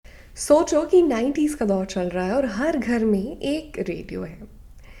सोचो कि 90s का दौर चल रहा है और हर घर में एक रेडियो है।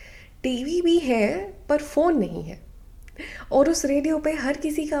 टीवी भी है पर फ़ोन नहीं है। और उस रेडियो पे हर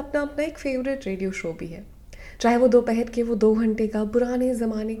किसी का अपना अपना एक फेवरेट रेडियो शो भी है। चाहे वो दोपहर के वो 2 घंटे का पुराने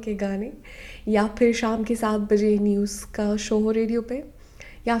ज़माने के गाने, या फिर शाम के 7 बजे न्यूज़ का शो हो रेडियो पे,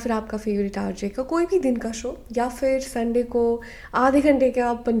 या फिर आपका फेवरेट आरजे का कोई भी दिन का शो, या फिर संडे को आधे घंटे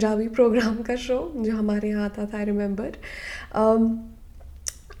का पंजाबी प्रोग्राम का शो जो हमारे यहाँ आता था, I remember.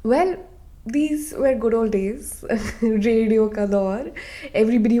 Well, these were good old days. Radio का दौर.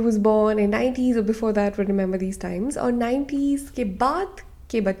 Everybody was born in 90s or before that would remember these times. और 90s के बाद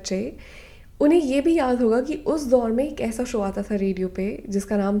के बच्चे, उन्हें ये भी याद होगा कि उस दौर में एक ऐसा शो आता था रेडियो पे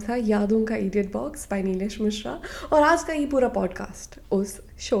जिसका नाम था यादों का idiot box bye Nilesh Mishra. और आज का ये पूरा पॉडकास्ट उस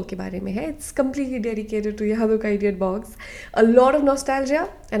शो के बारे में है। इट्स कम्प्लीटली डेडिकेटेड टू यादों का idiot box, a lot of nostalgia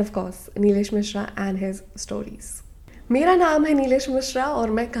end of course Nilesh Mishra and his stories. मेरा नाम है नीलेश मिश्रा और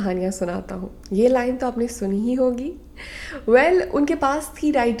मैं कहानियाँ सुनाता हूँ। ये लाइन तो आपने सुनी ही होगी। उनके पास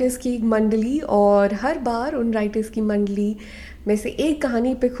थी राइटर्स की एक मंडली और हर बार उन राइटर्स की मंडली में से एक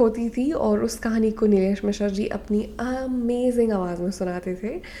कहानी पिक होती थी और उस कहानी को नीलेश मिश्रा जी अपनी अमेजिंग आवाज़ में सुनाते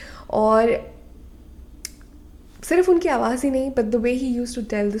थे। और सिर्फ उनकी आवाज़ ही नहीं, बट द वे ही use to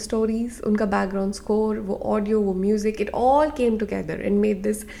tell the stories, उनका बैकग्राउंड स्कोर, वो ऑडियो, वो music, it all came together and made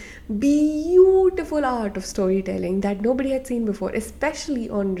this beautiful art of storytelling that nobody had seen before, especially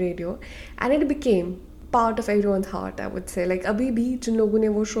on radio, and it became part of everyone's heart, I would say. Like अभी भी जिन लोगों ने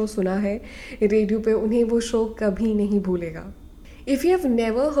वो show सुना है radio पे, उन्हें वो शो कभी नहीं भूलेगा. If you have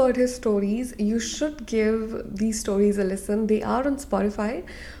never heard his stories, you should give these stories a listen. They are on Spotify.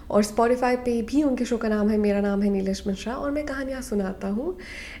 और Spotify पे भी उनके शो का नाम है मेरा नाम है नीलेश मिश्रा और मैं कहानियाँ सुनाता हूँ.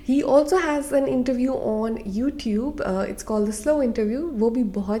 He also has an interview on YouTube. It's called The Slow Interview. वो भी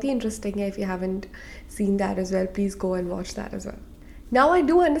बहुत ही interesting है. If you haven't seen that as well, please go and watch that as well. Now I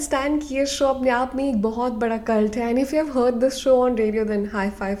do understand कि ये show अपने आप में एक बहुत बड़ा cult है. And if you have heard this show on radio, then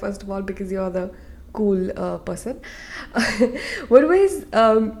high five first of all because you're the cool person. What was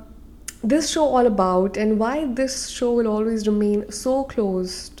this show all about, and why this show will always remain so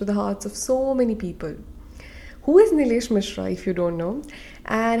close to the hearts of so many people? Who is Neleesh Mishra, if you don't know?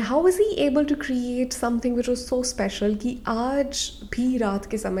 And how was he able to create something which was so special कि आज भी रात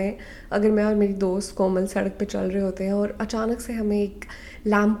के समय अगर मैं और मेरी दोस्त कोमल सड़क पे चल रहे होते हैं और अचानक से हमें एक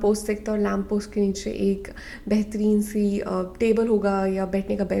लैम्प पोस्ट दिखता है और लैम्प पोस्ट के नीचे एक बेहतरीन सी टेबल होगा या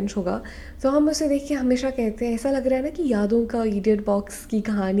बैठने का बेंच होगा, तो हम उसे देख के हमेशा कहते हैं ऐसा लग रहा है ना कि यादों का इडियट बॉक्स की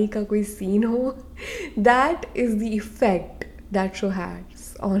कहानी का कोई सीन हो. That is the effect that show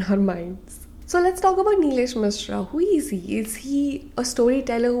has on our minds. So let's talk about Neleesh Mishra. Who is he? Is he a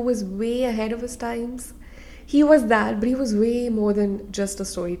storyteller who was way ahead of his times? He was that, but he was way more than just a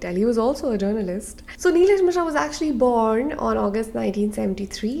storyteller. He was also a journalist. So Neleesh Mishra was actually born on August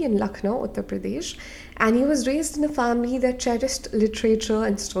 1973 in Lucknow, Uttar Pradesh. And he was raised in a family that cherished literature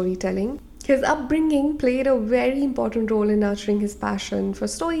and storytelling. His upbringing played a very important role in nurturing his passion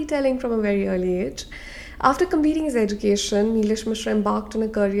for storytelling from a very early age. After completing his education, Neleesh Mishra embarked on a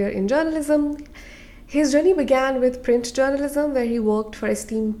career in journalism. His journey began with print journalism, where he worked for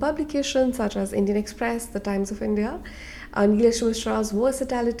esteemed publications such as Indian Express, The Times of India. Neleesh Mishra's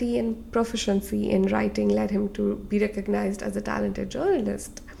versatility and proficiency in writing led him to be recognized as a talented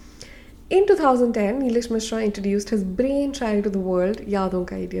journalist. In 2010, Neleesh Mishra introduced his brainchild to the world, Yaadon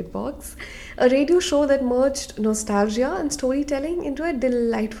Ka Idiot Box, a radio show that merged nostalgia and storytelling into a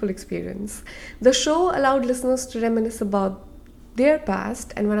delightful experience. The show allowed listeners to reminisce about their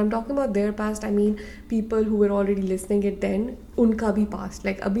past, and when I'm talking about their past, I mean people who were already listening it then, उनका भी past.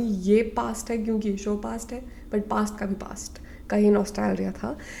 Like अभी ये past है क्योंकि ये show past है, but past का भी past का ये nostalgia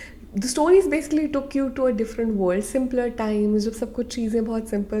था. The stories basically took you to a different world, simpler times, जब सब कुछ चीज़ें बहुत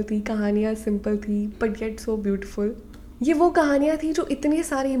simple थी, कहानियाँ simple थी, but yet so beautiful. ये वो कहानियाँ थी जो इतने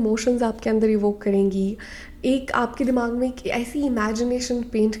सारे इमोशंस आपके अंदर इवोक करेंगी, एक आपके दिमाग में एक ऐसी इमेजिनेशन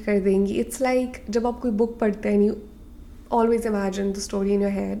पेंट कर देंगी. इट्स लाइक जब आप कोई बुक पढ़ते हैं, you always imagine the story in your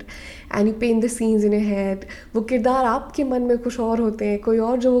head and you paint the scenes in your head. वो किरदार आपके मन में कुछ और होते हैं, कोई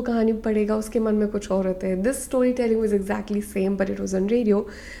और जो वो कहानी पढ़ेगा उसके मन में कुछ और होते हैं. This storytelling was exactly same, but it was on radio.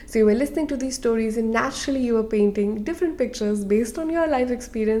 So you were listening to these stories and naturally you were painting different pictures based on your life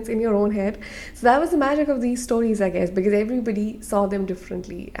experience in your own head. So that was the magic of these stories, I guess, because everybody saw them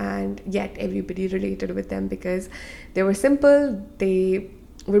differently and yet everybody related with them because they were simple, they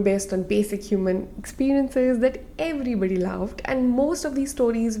were based on basic human experiences that everybody loved, and most of these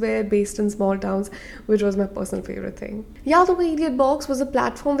stories were based in small towns, which was my personal favorite thing. Yaadon Ka Idiot Box was a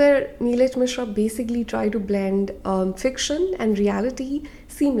platform where Neleesh Mishra basically tried to blend fiction and reality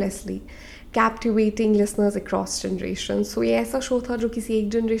seamlessly. Captivating listeners across generation. सो ये ऐसा show था जो किसी एक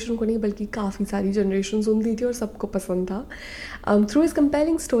generation को नहीं बल्कि काफ़ी सारी जनरेशन सुनती थी और सबको पसंद था. Through his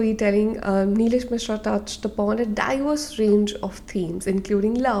compelling storytelling, Neelesh Mishra touched upon a diverse range of themes,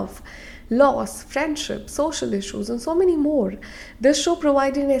 including love, loss, friendship, social issues, and so many more. This show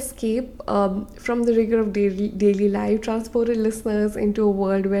provided an escape from the rigor of daily life, transported listeners into a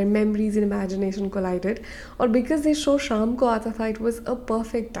world where memories and imagination collided. और because this show शाम को आता था, it was a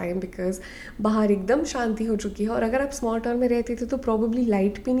perfect time because बाहर एकदम शांति हो चुकी है. और अगर आप स्मॉल टाउन में रहते थे तो प्रॉब्ली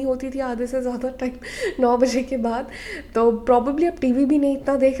लाइट भी नहीं होती थी आधे से ज़्यादा टाइम 9 बजे के बाद. तो प्रॉब्ली आप टीवी भी नहीं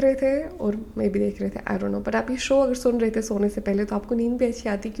इतना देख रहे थे, और मैं भी देख रहे थे, आई डोंट नो. बट आप ये शो अगर सुन रहे थे सोने से पहले तो आपको नींद भी अच्छी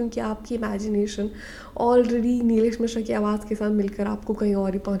आती क्योंकि आपकी इमेजिनेशन ऑलरेडी नीलेश मिश्रा की आवाज़ के साथ मिलकर आपको कहीं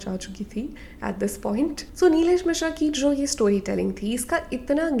और ही पहुंचा चुकी थी at this point. So Nilesh Mishra की जो ये स्टोरी टेलिंग थी, इसका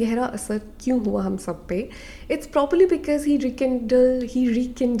इतना गहरा असर क्यों हुआ हम सब पे? It's probably because he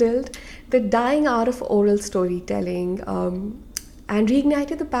rekindled the dying art of oral storytelling and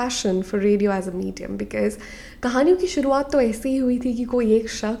reignited the passion for radio as a medium. Because कहानियों की शुरुआत तो ऐसे ही हुई थी कि कोई एक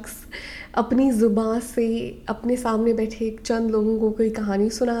शख्स अपनी ज़ुबान से अपने सामने बैठे एक चंद लोगों को कोई कहानी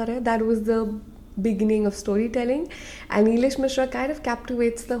सुना रहा है. That was the beginning of storytelling, and Neelesh Mishra kind of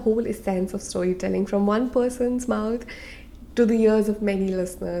captivates the whole essence of storytelling from one person's mouth to the ears of many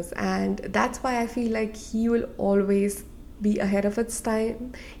listeners. And that's why I feel like he will always be ahead of its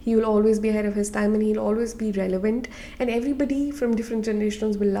time. He will always be ahead of his time, and he'll always be relevant, and everybody from different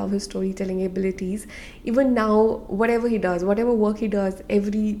generations will love his storytelling abilities. Even now, whatever he does, whatever work he does,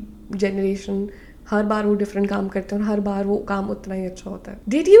 every generation हर बार वो different काम करते हैं और हर बार वो काम उतना ही अच्छा होता है.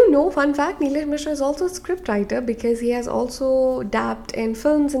 Did you know, fun fact, Neelesh Mishra is also a script writer because he has also dabbed in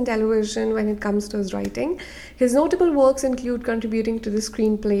films and television when it comes to his writing. His notable works include contributing to the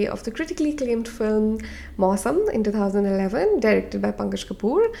screenplay of the critically acclaimed film Mausam in 2011, directed by Pankaj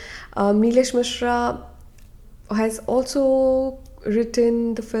Kapoor. Neelesh Mishra has also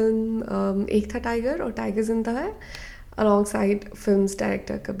written the film Ek Tha Tiger or Tiger Zinda Hai, alongside film's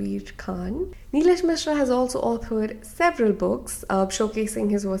director Kabir Khan. Neelesh Mishra has also authored several books showcasing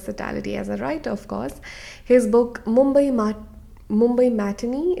his versatility as a writer, of course. His book Mumbai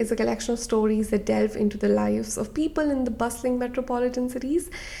Matinee is a collection of stories that delve into the lives of people in the bustling metropolitan cities,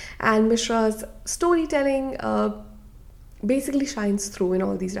 and Mishra's storytelling basically shines through in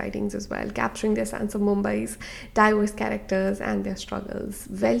all these writings as well, capturing the essence of Mumbai's diverse characters and their struggles.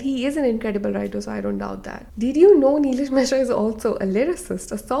 Well, he is an incredible writer, so I don't doubt that. Did you know Neelesh Mishra is also a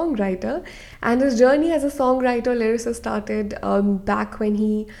lyricist, a songwriter, and his journey as a songwriter lyricist started back when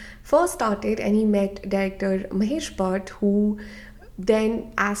he first started and he met director Mahesh Bhatt, who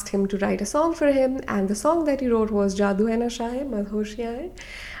then asked him to write a song for him, and the song that he wrote was Yaadon hai Nasha hai Madhoshiyan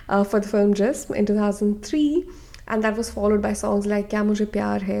hai for the film Jism in 2003. And that was followed by songs like Kya Mujhe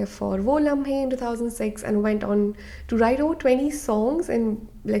Pyar Hai for Wo Lamhe in 2006, and went on to write over 20 songs in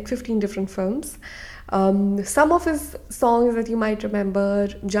like 15 different films. Some of his songs that you might remember,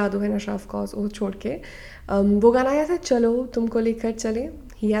 Jaadu Hai Nasha, of course, oh chhod ke. वो गाना आया था चलो तुमको लेकर चले.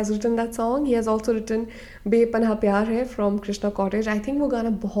 He has written that song. He has also written बेपनाह प्यार है from Krishna Cottage. I think वो गाना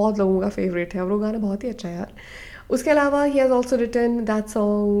बहुत लोगों का favorite है और वो गाना बहुत ही अच्छा है यार. उसके अलावा he has also written that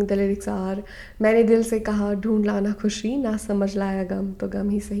song. The lyrics are मैंने दिल से कहा ढूंढ लाना खुशी ना समझ लाया गम तो गम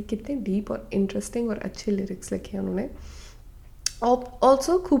ही सही. कितने डीप और इंटरेस्टिंग और अच्छे लिरिक्स लिखे हैं उन्होंने.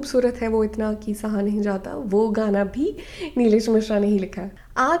 ऑल्सो खूबसूरत है वो इतना कि सहा नहीं जाता, वो गाना भी नीलेश मिश्रा ने ही लिखा है.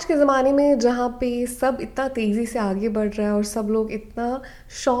 आज के ज़माने में जहाँ पे सब इतना तेज़ी से आगे बढ़ रहा है और सब लोग इतना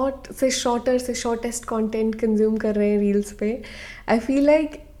शॉर्ट से शॉर्टेस्ट कंटेंट कंज्यूम कर रहे हैं रील्स पे, I feel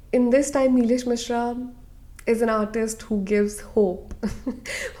like in this time Nilesh Mishra is an artist who gives hope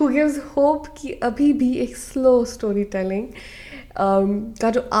who gives hope कि अभी भी एक slow storytelling का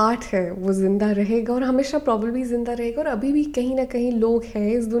जो आर्ट है वो ज़िंदा रहेगा और हमेशा प्रॉब्लली ज़िंदा रहेगा. और अभी भी कहीं ना कहीं लोग हैं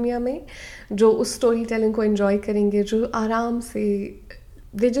इस दुनिया में जो उस स्टोरी टेलिंग को एंजॉय करेंगे, जो आराम से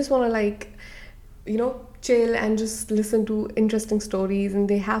they just want to like chill and just listen to interesting stories, and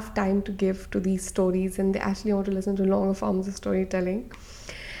they have time to give to these stories, and they actually want to listen to longer forms of storytelling.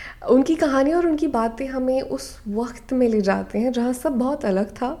 उनकी कहानियाँ और उनकी बातें हमें उस वक्त में ले जाते हैं जहाँ सब बहुत अलग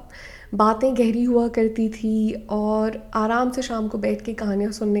था, बातें गहरी हुआ करती थी और आराम से शाम को बैठ के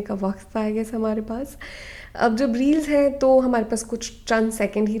कहानियाँ सुनने का वक्त था आई गेस हमारे पास. अब जब रील्स हैं तो हमारे पास कुछ चंद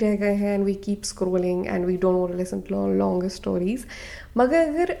सेकंड ही रह गए हैं, and we keep scrolling and we don't want to listen to longer stories. मगर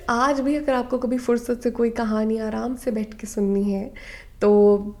अगर आज भी अगर आपको कभी फुर्सत से कोई कहानी आराम से बैठ के सुननी है तो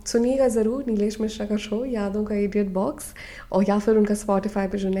सुनिएगा ज़रूर नीलेश मिश्रा का शो यादों का इडियट बॉक्स, और या फिर उनका स्पॉटिफाई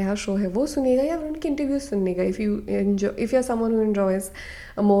पे जो नया शो है वो सुनिएगा, या फिर उनके इंटरव्यूज सुनिएगा if you are someone who enjoys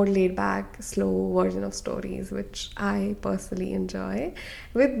a more laid back, slow version of stories, which I personally enjoy.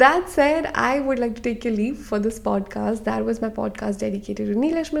 With that said, I would like to take a leave for this podcast. That was my podcast dedicated to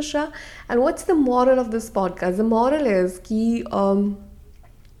Neleesh Mishra. And what's the moral of this podcast? The moral is कि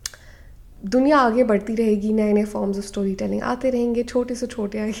दुनिया आगे बढ़ती रहेगी, नए नए forms of story telling आते रहेंगे, छोटे से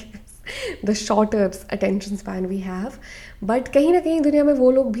छोटे I guess the shorter attention span we have, but कहीं ना कहीं दुनिया में वो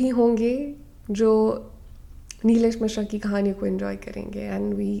लोग भी होंगे जो नीलेश मिश्रा की कहानी को एंजॉय करेंगे.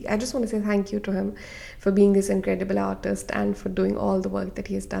 And I just want to से thank you to him for being this incredible artist and for doing all the work that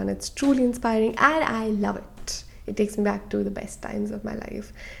he has done. It's truly inspiring and I love it. It takes me back to the best times of my life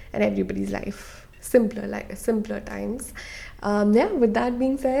and everybody's life. Simpler times. Yeah, with that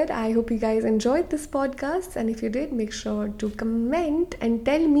being said, I hope you guys enjoyed this podcast. And if you did, make sure to comment and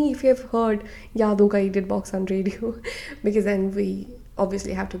tell me if you have heard Yaadon Ka Edit Box on radio. Because then we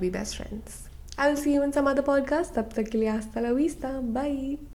obviously have to be best friends. I'll see you in some other podcast. Tab tak ke liye hasta la vista. Bye.